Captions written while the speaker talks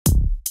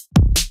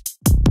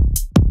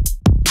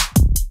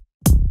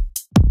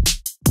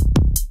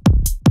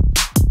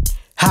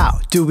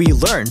do we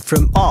learn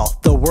from all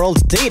the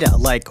world's data?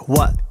 Like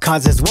what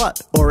causes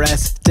what, or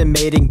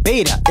estimating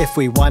beta? If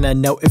we want to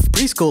know if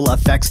preschool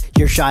affects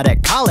your shot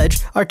at college,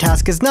 our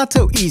task is not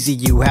so easy.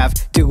 You have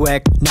to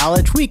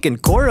acknowledge we can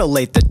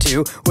correlate the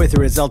two with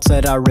results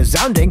that are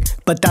resounding,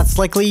 but that's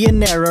likely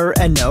an error,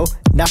 and no,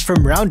 not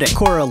from rounding.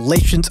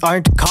 Correlations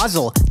aren't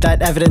causal,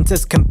 that evidence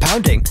is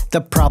compounding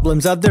the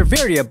problems of their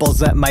variables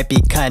that might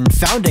be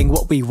confounding.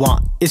 What we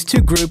want is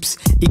two groups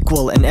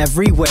equal in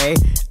every way,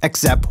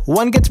 except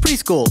one gets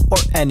preschool or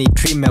any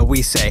treatment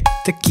we say.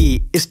 The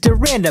key is to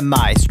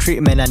randomize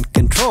treatment and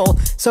control,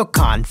 so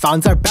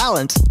confounds are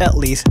balanced, at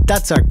least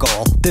that's our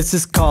goal. This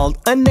is called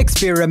an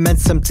experiment,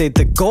 some say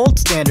the gold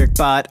standard,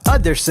 but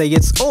others say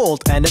it's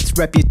old and its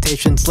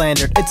reputation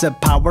slandered. It's a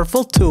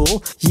powerful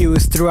tool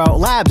used throughout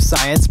lab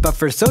science, but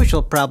for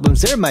social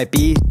problems there might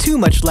be too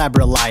much lab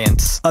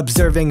reliance.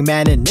 Observing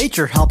man in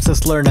nature helps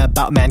us learn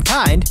about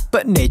mankind,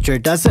 but nature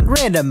doesn't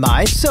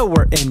randomize, so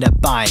we're in a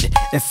bind.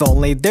 If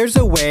only there's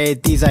a way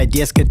these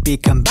ideas could be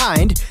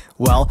combined.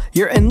 Well,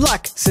 you're in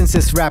luck since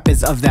this rap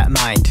is of that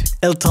mind.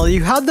 It'll tell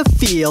you how the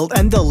field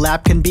and the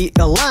lab can be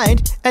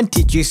aligned, and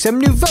teach you some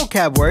new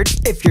vocab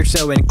words if you're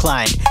so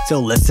inclined. So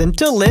listen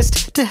to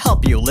List to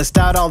help you list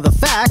out all the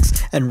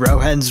facts, and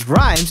Rohen's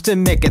rhymes to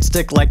make it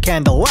stick like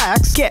candle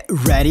wax. Get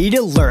ready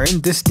to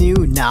learn this new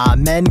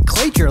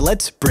nomenclature.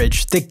 Let's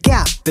bridge the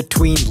gap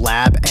between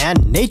lab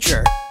and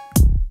nature.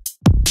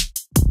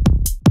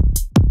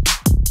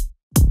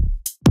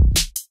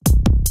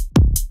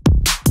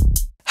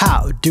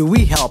 How do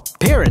we help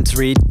parents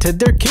read to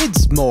their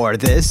kids more?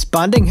 This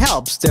bonding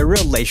helps their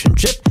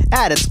relationship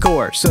at its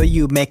core. So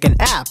you make an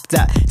app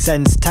that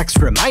sends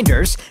text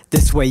reminders.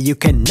 This way you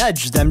can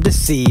nudge them to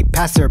see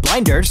past their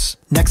blinders.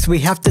 Next we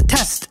have to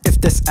test if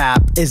this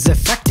app is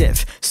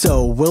effective.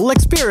 So we'll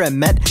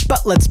experiment,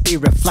 but let's be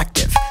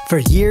reflective. For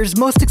years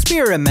most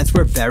experiments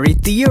were very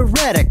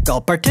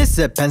theoretical.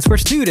 Participants were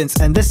students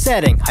and the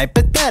setting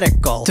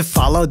hypothetical. To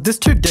follow this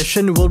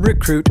tradition we'll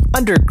recruit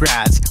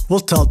undergrads.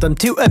 We'll tell them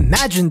to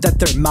imagine that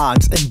they're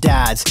moms and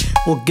dads.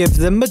 We'll give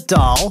them a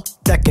doll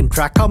that can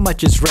track how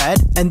much is read,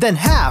 and then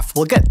half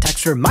will get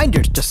text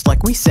reminders just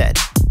like we said.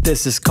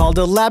 This is called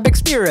a lab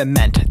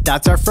experiment,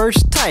 that's our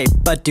first type.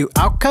 But do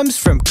outcomes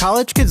from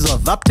college kids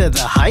live up to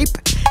the hype?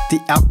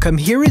 The outcome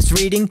here is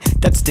reading,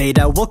 that's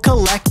data we'll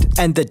collect,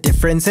 and the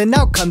difference in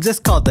outcomes is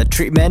called the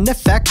treatment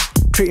effect.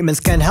 Treatments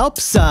can help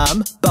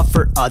some, but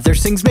for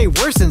others things may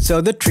worsen, so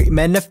the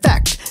treatment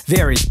effect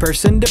varies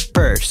person to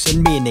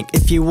person. Meaning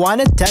if you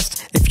want to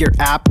test if your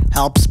app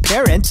helps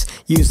parents,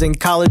 using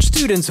college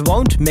students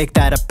won't make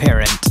that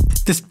apparent.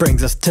 This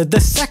brings us to the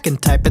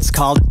second type, it's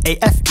called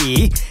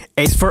AFE.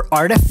 A's for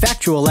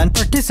artifactual and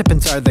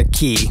participants are the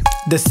key.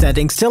 The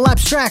setting's still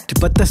abstract,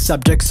 but the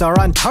subjects are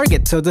on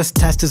target, so this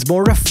test is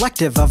more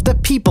reflective of the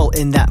people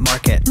in that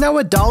market. Now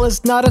a doll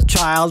is not a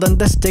child and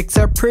the stakes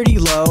are pretty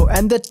low,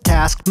 and the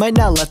task might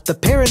not let the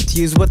parents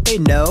use what they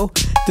know.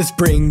 This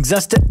brings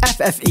us to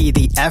FFE.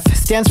 The F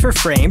stands for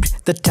framed.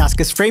 The task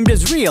is framed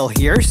as real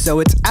here, so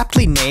it's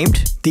aptly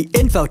named. The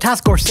info,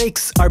 task, or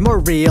stakes are more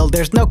real,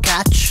 there's no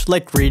catch.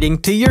 Like reading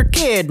to your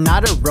kid,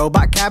 not a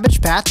robot Cabbage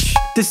Patch.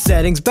 This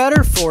setting's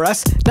better for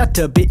us, not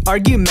to be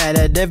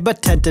argumentative,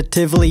 but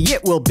tentatively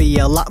it will be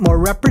a lot more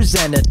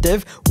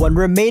representative. One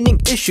remaining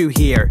issue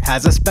here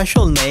has a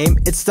special name,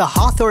 it's the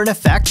Hawthorne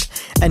effect,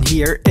 and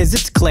here is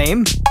its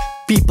claim.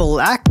 People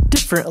act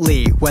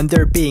differently when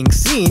they're being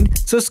seen,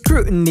 so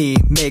scrutiny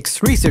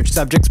makes research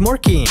subjects more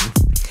keen.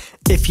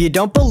 If you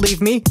don't believe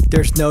me,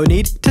 there's no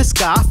need to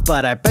scoff,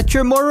 but I bet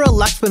you're more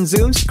relaxed when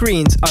Zoom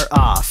screens are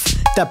off.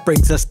 That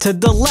brings us to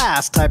the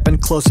last type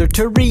and closer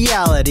to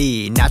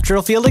reality.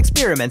 Natural field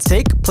experiments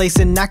take place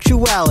in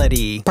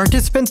actuality.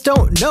 Participants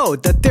don't know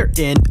that they're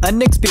in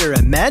an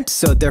experiment,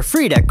 so they're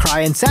free to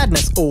cry in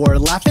sadness or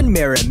laugh in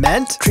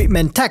merriment.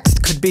 Treatment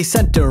text could be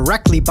sent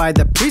directly by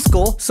the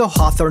preschool, so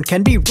Hawthorne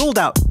can be ruled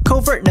out.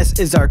 Covertness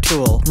is our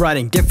tool.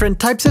 Running different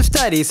types of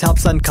studies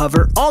helps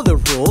uncover all the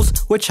rules,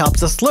 which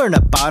helps us learn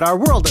about our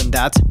world, and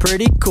that's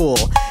pretty cool.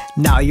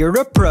 Now you're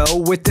a pro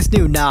with this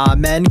new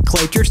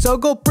nomenclature, so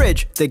go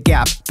bridge the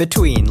gap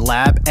between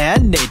lab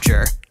and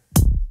nature.